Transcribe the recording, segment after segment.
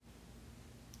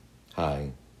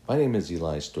Hi, my name is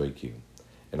Eli Stoicu,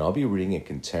 and I'll be reading a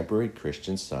contemporary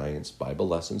Christian Science Bible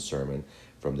lesson sermon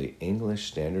from the English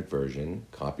Standard Version,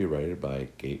 copyrighted by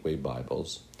Gateway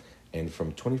Bibles, and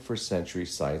from 21st Century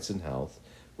Science and Health,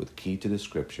 with Key to the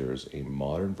Scriptures, a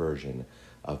modern version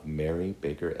of Mary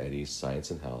Baker Eddy's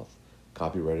Science and Health,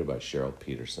 copyrighted by Cheryl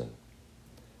Peterson.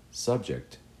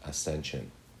 Subject,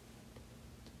 Ascension.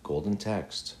 Golden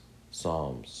Text,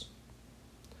 Psalms.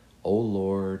 O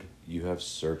Lord, you have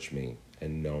searched me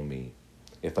and know me.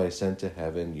 If I ascend to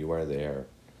heaven, you are there.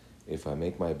 If I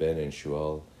make my bed in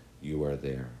Sheol, you are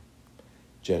there.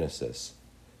 Genesis.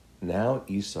 Now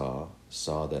Esau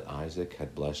saw that Isaac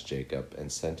had blessed Jacob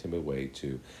and sent him away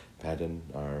to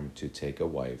Paddan-aram to take a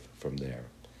wife from there,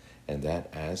 and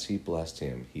that as he blessed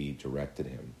him, he directed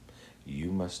him,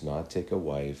 you must not take a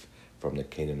wife from the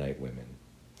Canaanite women,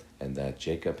 and that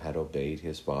Jacob had obeyed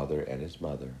his father and his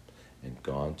mother, and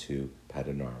gone to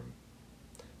Paddan-aram.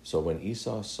 So when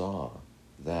Esau saw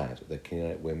that the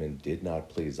Canaanite women did not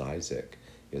please Isaac,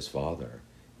 his father,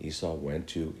 Esau went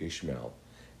to Ishmael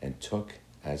and took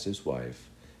as his wife,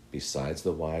 besides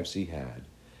the wives he had,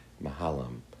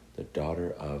 Mahalath, the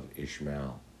daughter of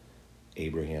Ishmael,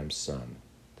 Abraham's son,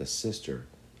 the sister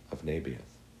of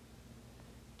Nebaioth.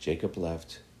 Jacob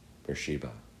left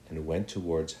Beersheba and went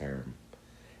towards Haran.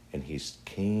 And he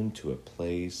came to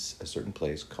a certain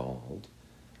place,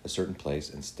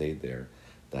 and stayed there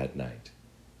that night,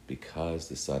 because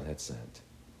the sun had set.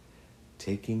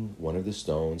 Taking one of the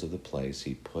stones of the place,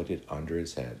 he put it under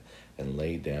his head, and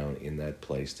lay down in that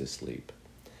place to sleep.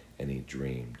 And he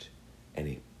dreamed,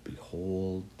 and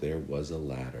behold, there was a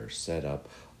ladder set up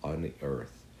on the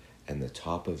earth, and the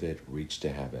top of it reached to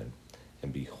heaven.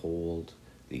 And behold,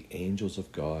 the angels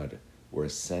of God were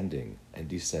ascending and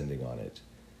descending on it.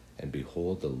 And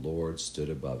behold, the Lord stood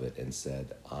above it and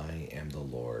said, I am the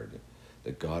Lord,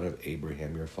 the God of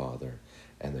Abraham your father,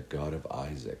 and the God of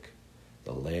Isaac.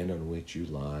 The land on which you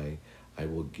lie I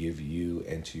will give you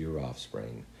and to your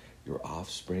offspring. Your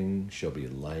offspring shall be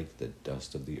like the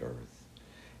dust of the earth,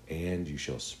 and you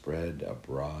shall spread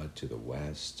abroad to the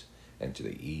west, and to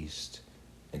the east,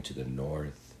 and to the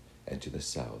north, and to the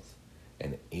south.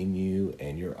 And in you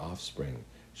and your offspring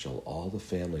shall all the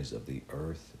families of the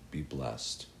earth be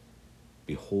blessed.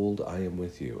 Behold, I am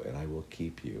with you, and I will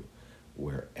keep you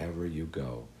wherever you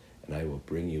go, and I will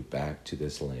bring you back to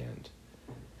this land.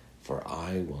 For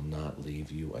I will not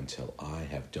leave you until I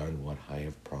have done what I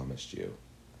have promised you.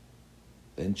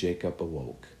 Then Jacob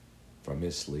awoke from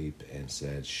his sleep and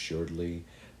said, Surely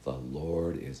the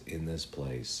Lord is in this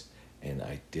place, and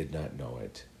I did not know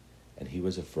it. And he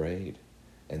was afraid,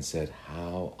 and said,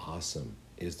 How awesome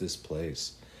is this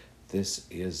place! This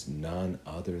is none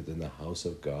other than the house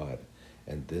of God,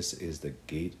 and this is the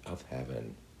gate of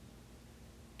heaven.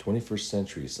 21st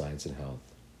Century Science and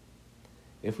Health.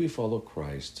 If we follow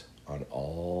Christ on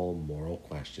all moral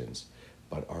questions,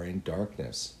 but are in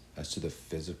darkness as to the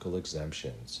physical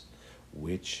exemptions,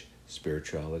 which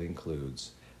spirituality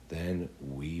includes, then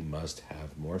we must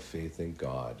have more faith in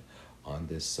God on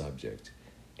this subject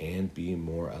and be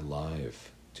more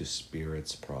alive to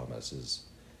Spirit's promises.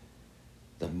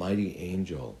 The mighty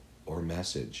angel or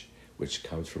message which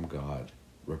comes from God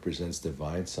represents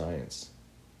divine science.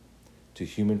 To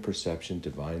human perception,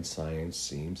 divine science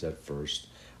seems at first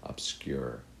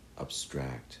obscure,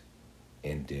 abstract,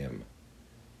 and dim,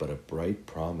 but a bright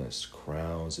promise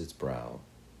crowns its brow.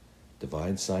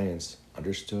 Divine science,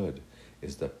 understood,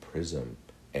 is the prism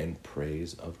and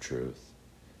praise of truth.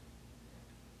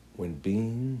 When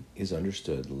being is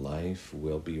understood, life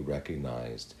will be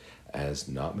recognized as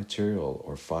not material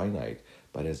or finite,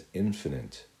 but as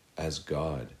infinite, as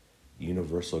God,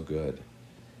 universal good,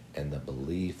 and the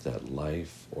belief that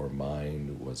life or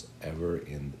mind was ever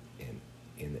in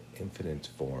infinite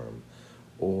form,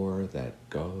 or that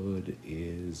good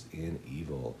is in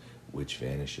evil which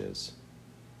vanishes.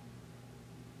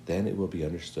 Then it will be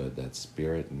understood that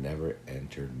spirit never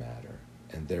entered matter,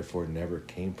 and therefore never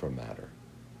came from matter.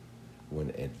 When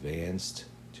advanced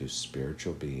to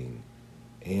spiritual being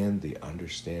and the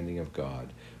understanding of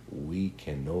God, we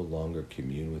can no longer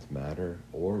commune with matter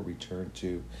or return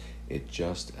to it,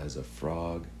 just as a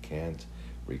frog can't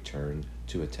return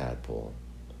to a tadpole.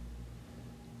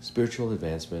 Spiritual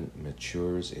advancement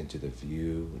matures into the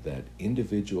view that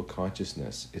individual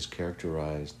consciousness is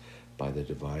characterized by the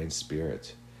divine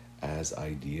spirit as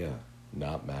idea,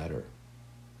 not matter.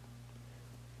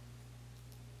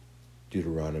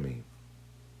 Deuteronomy.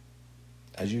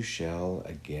 As you shall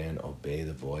again obey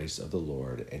the voice of the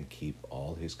Lord and keep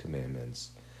all his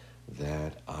commandments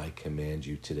that I command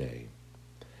you today.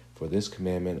 For this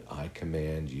commandment I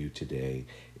command you today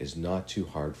is not too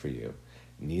hard for you.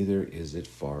 neither is it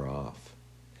far off.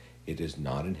 It is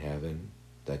not in heaven,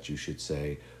 that you should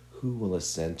say, who will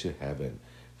ascend to heaven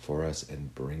for us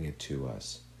and bring it to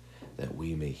us, that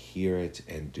we may hear it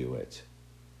and do it.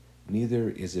 Neither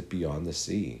is it beyond the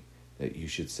sea, that you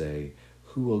should say,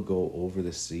 who will go over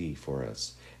the sea for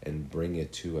us and bring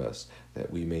it to us,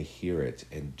 that we may hear it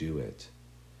and do it.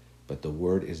 But the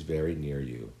word is very near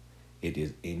you. It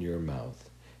is in your mouth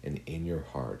and in your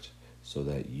heart, so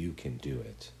that you can do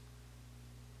it.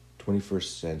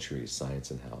 21st century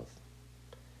science and health.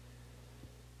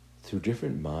 Through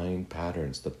different mind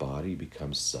patterns, the body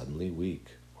becomes suddenly weak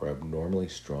or abnormally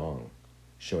strong,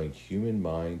 showing human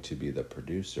mind to be the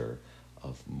producer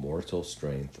of mortal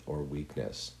strength or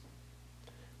weakness.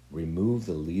 Remove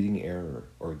the leading error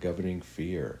or governing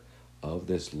fear of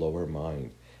this lower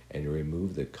mind, and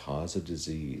remove the cause of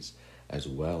disease, as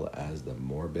well as the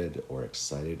morbid or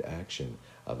excited action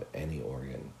of any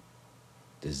organ.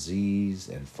 Disease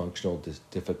and functional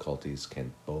difficulties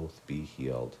can both be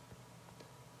healed.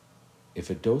 If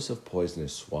a dose of poison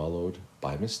is swallowed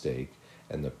by mistake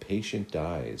and the patient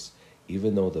dies,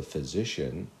 even though the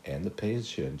physician and the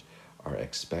patient are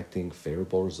expecting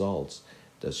favorable results,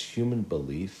 does human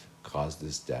belief cause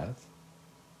this death?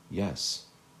 Yes,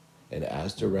 and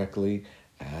as directly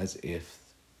as if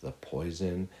the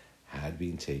poison had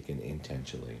been taken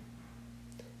intentionally.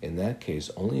 In that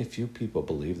case, only a few people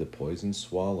believe the poison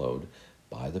swallowed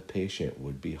by the patient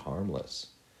would be harmless.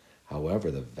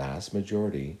 However, the vast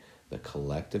majority, the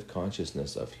collective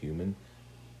consciousness of humankind,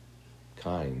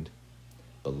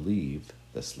 believe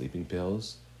the sleeping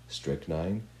pills,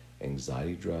 strychnine,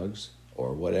 anxiety drugs,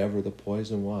 or whatever the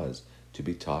poison was to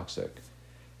be toxic.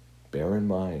 Bear in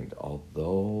mind,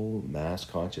 although mass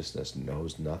consciousness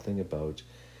knows nothing about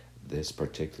this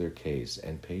particular case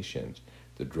and patient,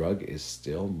 the drug is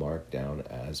still marked down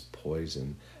as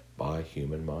poison by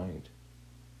human mind.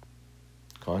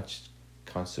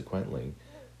 Consequently,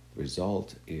 the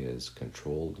result is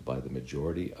controlled by the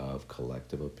majority of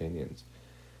collective opinions,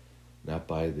 not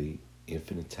by the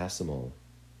infinitesimal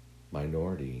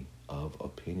minority of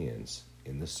opinions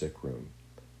in the sick room.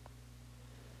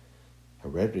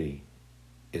 Heredity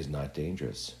is not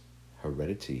dangerous.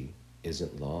 Heredity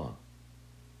isn't law.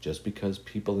 Just because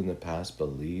people in the past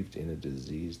believed in a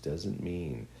disease doesn't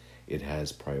mean it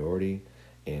has priority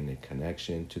and a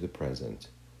connection to the present.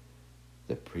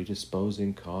 The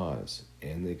predisposing cause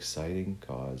and the exciting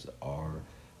cause are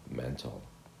mental.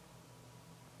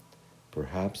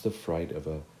 Perhaps the fright of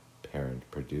a parent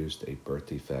produced a birth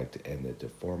defect, and the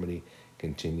deformity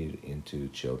continued into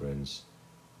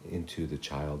the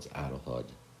child's adulthood.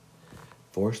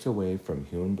 Forced away from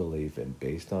human belief and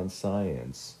based on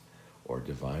science or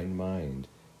divine mind,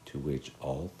 to which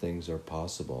all things are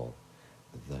possible,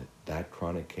 that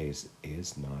chronic case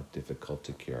is not difficult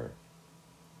to cure.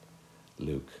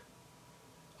 Luke.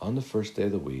 On the first day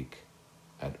of the week,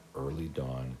 at early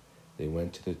dawn, they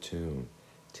went to the tomb,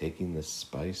 taking the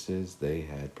spices they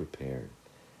had prepared,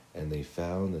 and they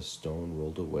found the stone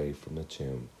rolled away from the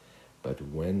tomb. But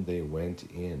when they went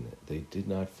in, they did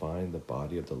not find the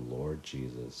body of the Lord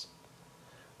Jesus.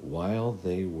 While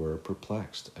they were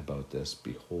perplexed about this,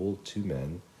 behold, two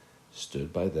men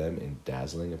stood by them in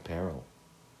dazzling apparel.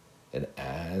 And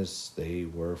as they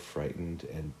were frightened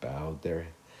and bowed their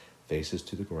faces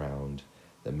to the ground,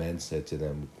 the men said to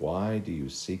them, "Why do you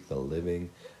seek the living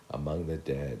among the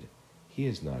dead? He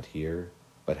is not here,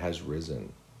 but has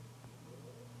risen."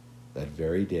 That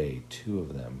very day, two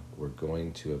of them were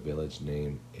going to a village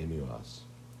named Emmaus,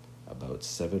 about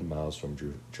 7 miles from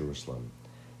Jerusalem,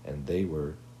 and they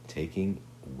were talking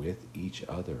with each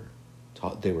other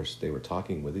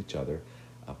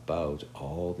about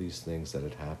all these things that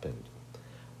had happened.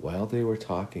 While they were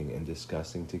talking and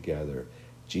discussing together,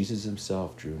 Jesus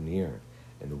himself drew near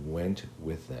and went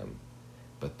with them,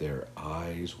 but their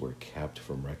eyes were kept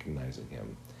from recognizing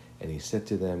him. And he said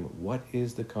to them, "What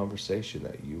is the conversation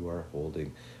that you are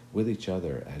holding with each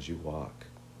other as you walk?"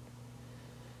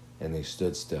 And they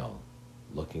stood still,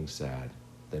 looking sad.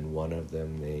 Then one of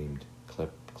them, named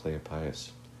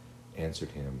Cleopas,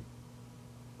 answered him,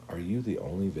 "Are you the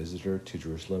only visitor to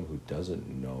Jerusalem who doesn't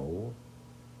know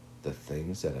the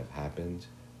things that have happened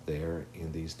there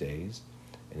in these days?"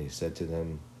 And he said to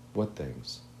them, "What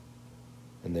things?"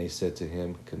 And they said to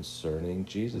him, "Concerning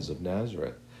Jesus of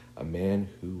Nazareth, a man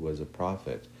who was a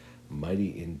prophet,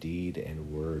 mighty in deed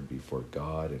and word before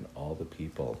God and all the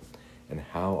people, and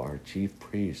how our chief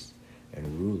priests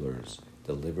and rulers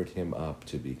delivered him up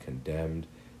to be condemned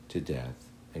to death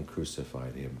and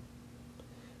crucified him.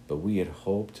 But we had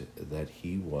hoped that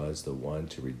he was the one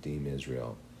to redeem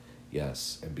Israel.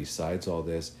 Yes, and besides all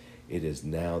this, It is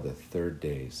now the third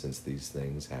day since these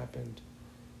things happened.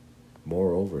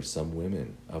 Moreover, some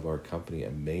women of our company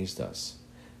amazed us.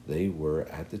 They were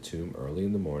at the tomb early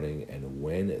in the morning, and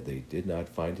when they did not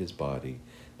find his body,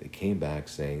 they came back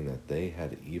saying that they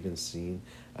had even seen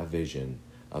a vision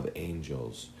of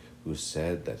angels who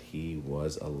said that he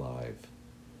was alive.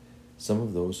 Some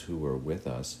of those who were with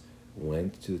us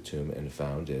went to the tomb and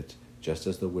found it just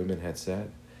as the women had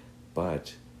said,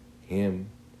 but him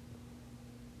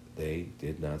they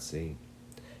did not see.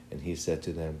 And he said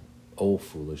to them, O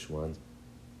foolish ones,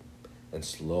 and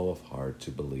slow of heart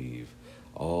to believe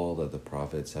all that the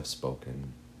prophets have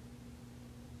spoken.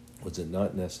 Was it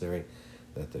not necessary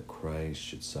that the Christ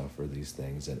should suffer these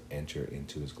things and enter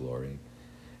into his glory?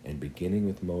 And beginning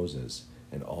with Moses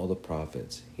and all the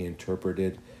prophets, he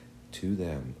interpreted to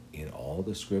them in all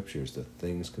the scriptures the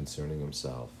things concerning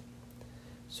himself.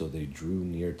 So they drew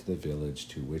near to the village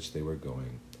to which they were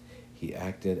going. He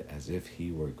acted as if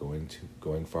he were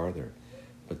going farther,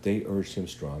 but they urged him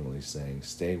strongly, saying,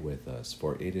 Stay with us,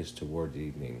 for it is toward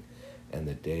evening, and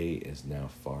the day is now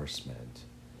far spent.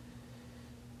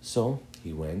 So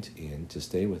he went in to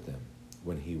stay with them.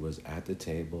 When he was at the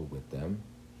table with them,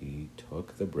 he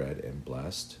took the bread and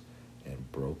blessed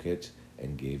and broke it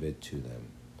and gave it to them.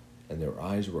 And their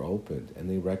eyes were opened, and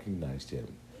they recognized him,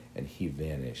 and he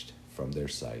vanished from their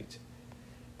sight.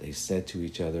 They said to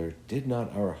each other, Did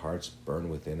not our hearts burn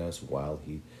within us while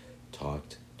he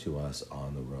talked to us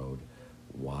on the road,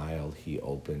 while he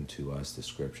opened to us the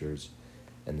scriptures?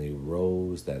 And they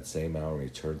rose that same hour and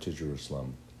returned to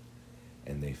Jerusalem.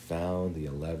 And they found the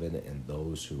 11 and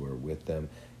those who were with them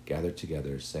gathered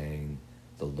together, saying,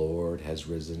 The Lord has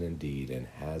risen indeed and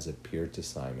has appeared to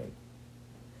Simon.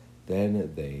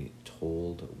 Then they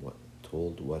told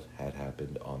what had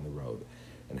happened on the road,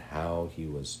 and how he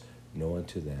was known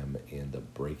to them in the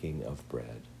breaking of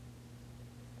bread.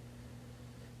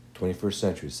 21st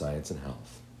century science and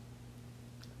health.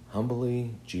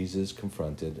 Humbly, Jesus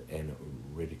confronted and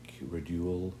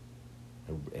ridicule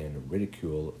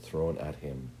thrown at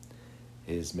him.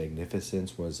 His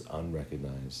magnificence was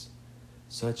unrecognized.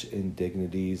 Such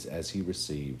indignities as he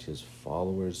received, his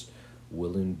followers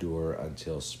will endure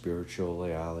until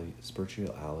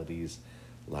spirituality's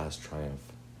last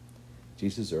triumph.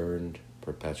 Jesus earned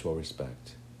perpetual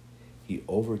respect. He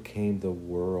overcame the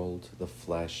world, the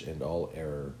flesh, and all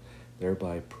error,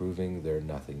 thereby proving their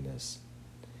nothingness.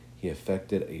 He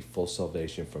effected a full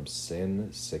salvation from sin,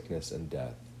 sickness, and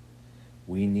death.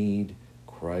 We need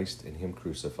Christ and him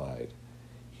crucified.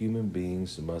 Human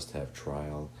beings must have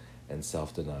trial and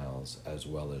self-denials, as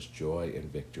well as joy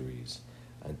and victories,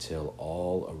 until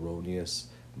all erroneous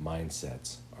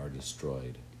mindsets are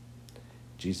destroyed.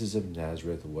 Jesus of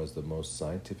Nazareth was the most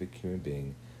scientific human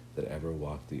being that ever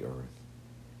walked the earth.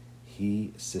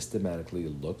 He systematically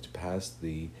looked past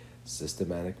the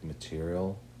systematic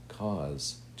material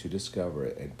cause to discover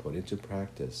and put into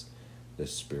practice the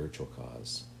spiritual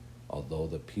cause. Although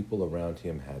the people around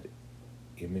him had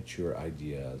immature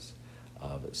ideas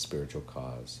of spiritual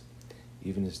cause,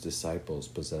 even his disciples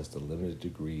possessed a limited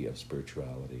degree of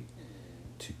spirituality.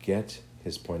 To get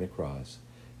his point across,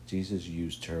 Jesus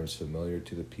used terms familiar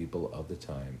to the people of the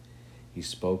time. He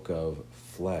spoke of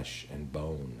flesh and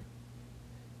bone.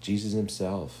 Jesus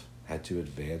himself had to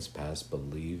advance past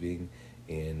believing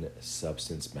in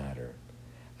substance matter.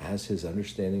 As his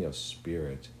understanding of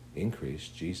spirit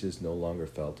increased, Jesus no longer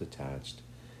felt attached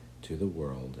to the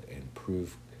world and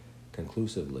proved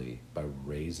conclusively by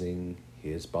raising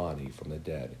his body from the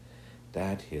dead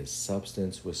that his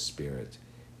substance was spirit.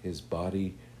 His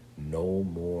body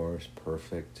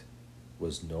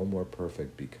was no more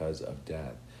perfect because of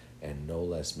death, and no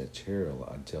less material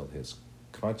until his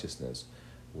consciousness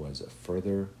was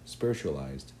further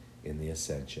spiritualized in the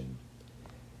Ascension.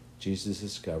 Jesus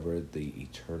discovered the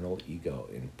eternal ego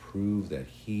and proved that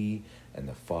he and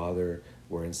the Father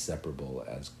were inseparable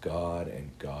as God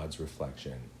and God's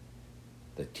reflection.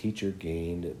 The teacher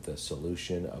gained the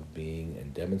solution of being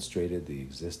and demonstrated the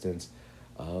existence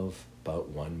of but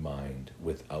one mind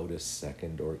without a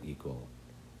second or equal.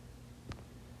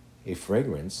 A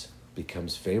fragrance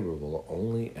becomes favorable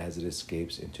only as it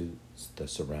escapes into the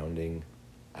surrounding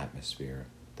atmosphere.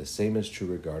 The same is true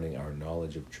regarding our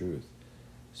knowledge of truth.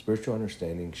 Spiritual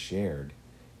understanding shared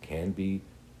can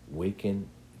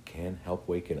help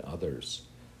waken others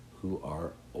who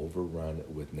are overrun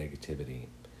with negativity.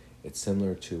 It's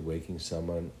similar to waking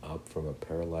someone up from a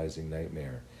paralyzing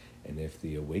nightmare, and if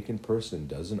the awakened person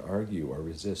doesn't argue or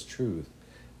resist truth,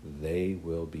 they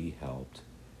will be helped.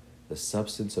 The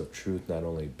substance of truth not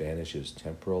only banishes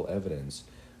temporal evidence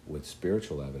with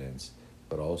spiritual evidence,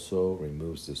 but also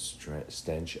removes the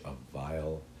stench of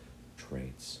vile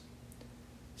traits.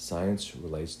 Science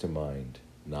relates to mind,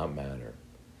 not matter.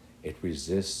 It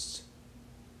rests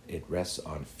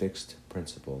on fixed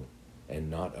principle and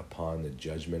not upon the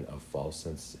judgment of false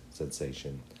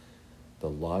sensation. The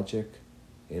logic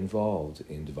involved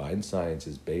in divine science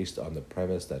is based on the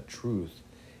premise that truth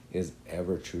is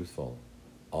ever truthful.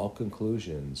 All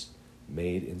conclusions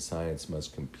made in science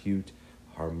must compute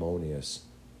harmonious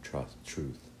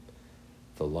truth.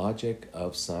 The logic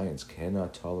of science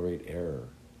cannot tolerate error,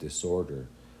 disorder,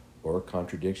 or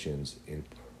contradictions in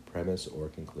premise or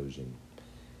conclusion.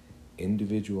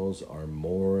 Individuals are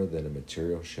more than a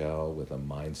material shell with a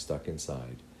mind stuck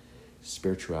inside.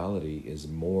 Spirituality is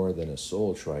more than a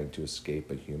soul trying to escape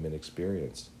a human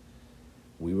experience.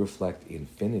 We reflect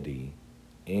infinity,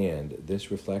 and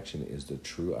this reflection is the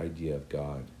true idea of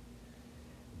God.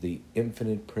 The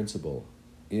infinite principle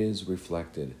is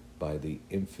reflected by the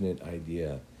infinite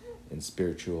idea in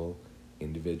spiritual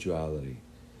individuality.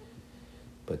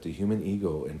 But the human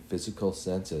ego and physical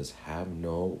senses have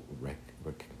no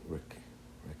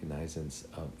recognizance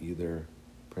of either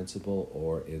principle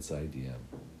or its idea.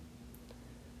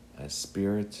 As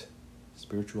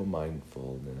spiritual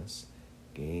mindfulness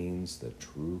gains the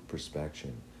true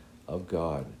perception of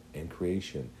God and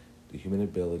creation, the human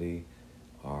ability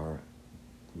are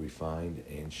refined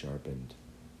and sharpened.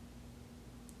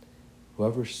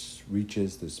 Whoever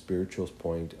reaches the spiritual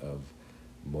point of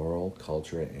moral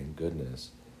culture and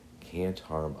goodness can't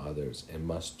harm others and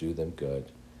must do them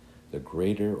good. The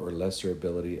greater or lesser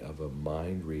ability of a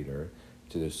mind reader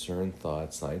to discern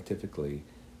thought scientifically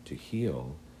to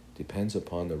heal depends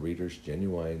upon the reader's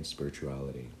genuine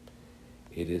spirituality.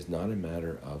 It is not a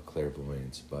matter of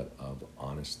clairvoyance, but of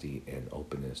honesty and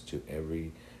openness to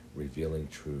every revealing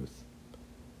truth.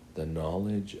 The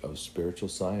knowledge of spiritual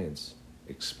science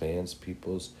expands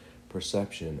people's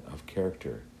perception of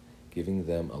character, giving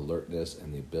them alertness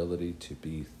and the ability to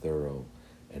be thorough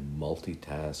and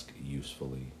multitask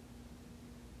usefully.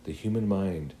 The human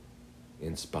mind,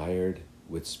 inspired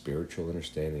with spiritual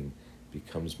understanding,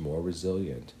 becomes more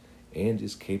resilient and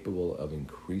is capable of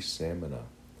increased stamina.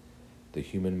 The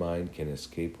human mind can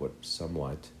escape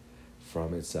somewhat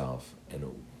from itself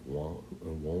and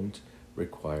won't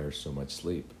require so much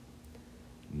sleep.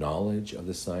 Knowledge of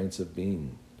the science of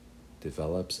being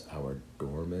develops our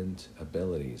dormant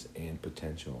abilities and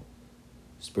potential.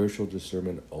 Spiritual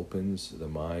discernment opens the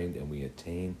mind and we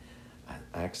attain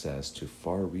access to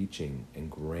far-reaching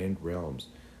and grand realms.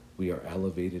 We are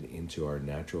elevated into our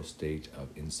natural state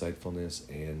of insightfulness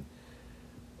and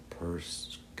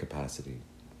capacity.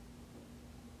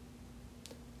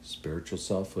 Spiritual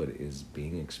selfhood is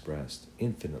being expressed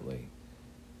infinitely,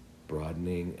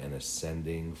 broadening and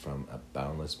ascending from a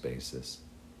boundless basis.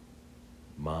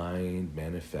 Mind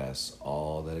manifests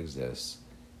all that exists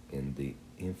in the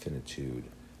infinitude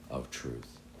of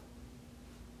truth.